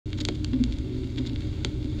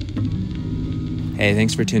Hey,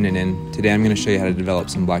 thanks for tuning in. Today I'm going to show you how to develop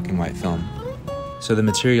some black and white film. So the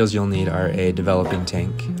materials you'll need are a developing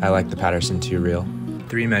tank. I like the Patterson 2 reel.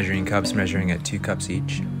 3 measuring cups measuring at 2 cups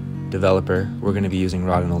each. Developer, we're going to be using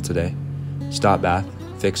Rodinal today. Stop bath,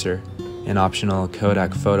 fixer, an optional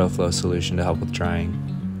Kodak Photo-Flo solution to help with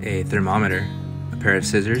drying. A thermometer, a pair of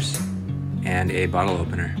scissors, and a bottle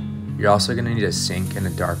opener. You're also going to need a sink and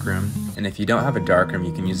a darkroom. And if you don't have a darkroom,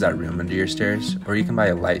 you can use that room under your stairs, or you can buy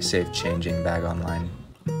a light-safe changing bag online.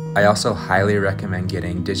 I also highly recommend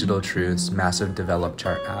getting Digital Truth's massive Develop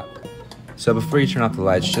Chart app. So before you turn off the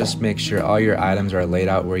lights, just make sure all your items are laid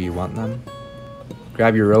out where you want them.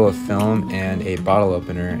 Grab your roll of film and a bottle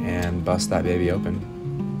opener and bust that baby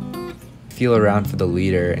open. Feel around for the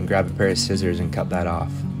leader and grab a pair of scissors and cut that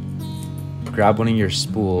off. Grab one of your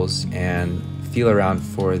spools and feel around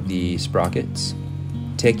for the sprockets.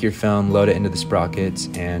 Take your film, load it into the sprockets,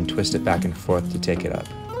 and twist it back and forth to take it up.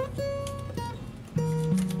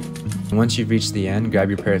 Once you've reached the end, grab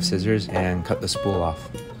your pair of scissors and cut the spool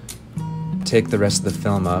off. Take the rest of the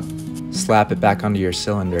film up, slap it back onto your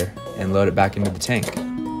cylinder, and load it back into the tank.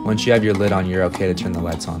 Once you have your lid on, you're okay to turn the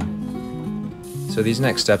lights on. So these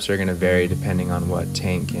next steps are going to vary depending on what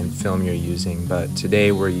tank and film you're using, but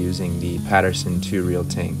today we're using the Patterson 2 reel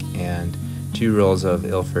tank and 2 rolls of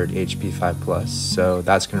Ilford HP5+, so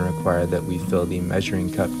that's going to require that we fill the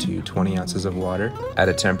measuring cup to 20 ounces of water at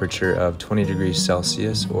a temperature of 20 degrees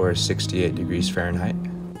Celsius or 68 degrees Fahrenheit.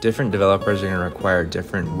 Different developers are going to require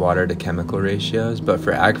different water to chemical ratios, but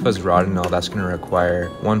for Agfa's Rodinal, that's going to require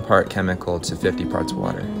 1 part chemical to 50 parts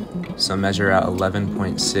water. So measure out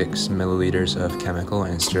 11.6 milliliters of chemical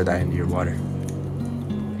and stir that into your water.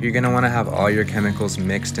 You're going to want to have all your chemicals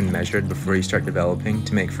mixed and measured before you start developing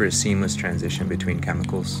to make for a seamless transition between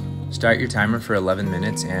chemicals. Start your timer for 11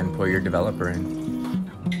 minutes and pour your developer in.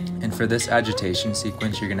 And for this agitation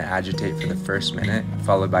sequence, you're going to agitate for the first minute,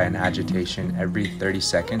 followed by an agitation every 30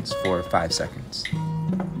 seconds for 5 seconds.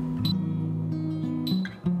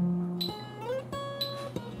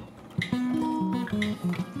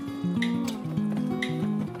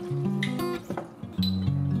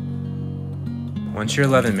 Once your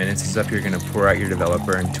 11 minutes is up, you're going to pour out your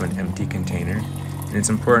developer into an empty container. And it's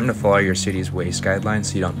important to follow your city's waste guidelines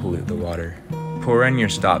so you don't pollute the water. Pour in your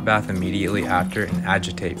stop bath immediately after and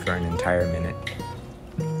agitate for an entire minute.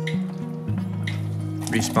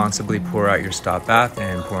 Responsibly pour out your stop bath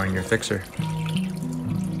and pour in your fixer.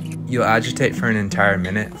 You'll agitate for an entire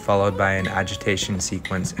minute, followed by an agitation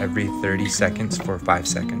sequence every 30 seconds for 5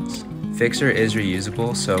 seconds. Fixer is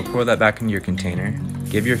reusable, so pour that back into your container.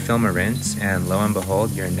 Give your film a rinse, and lo and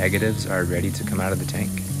behold, your negatives are ready to come out of the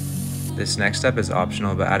tank. This next step is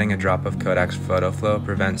optional, but adding a drop of Kodak's Photo-Flo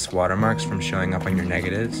prevents watermarks from showing up on your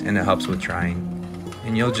negatives, and it helps with drying.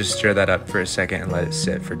 And you'll just stir that up for a second and let it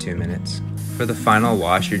sit for 2 minutes. For the final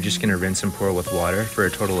wash, you're just going to rinse and pour with water for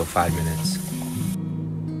a total of 5 minutes.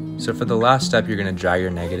 So for the last step, you're going to dry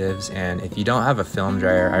your negatives, and if you don't have a film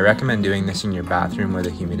dryer, I recommend doing this in your bathroom where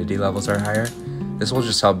the humidity levels are higher. This will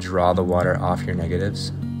just help draw the water off your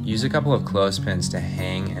negatives. Use a couple of clothespins to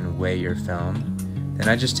hang and weigh your film. Then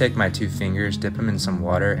I just take my 2 fingers, dip them in some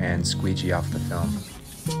water, and squeegee off the film.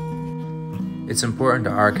 It's important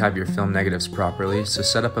to archive your film negatives properly, so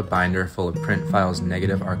set up a binder full of print files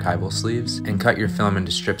negative archival sleeves and cut your film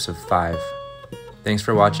into strips of 5. Thanks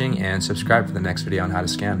for watching, and subscribe for the next video on how to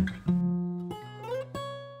scan.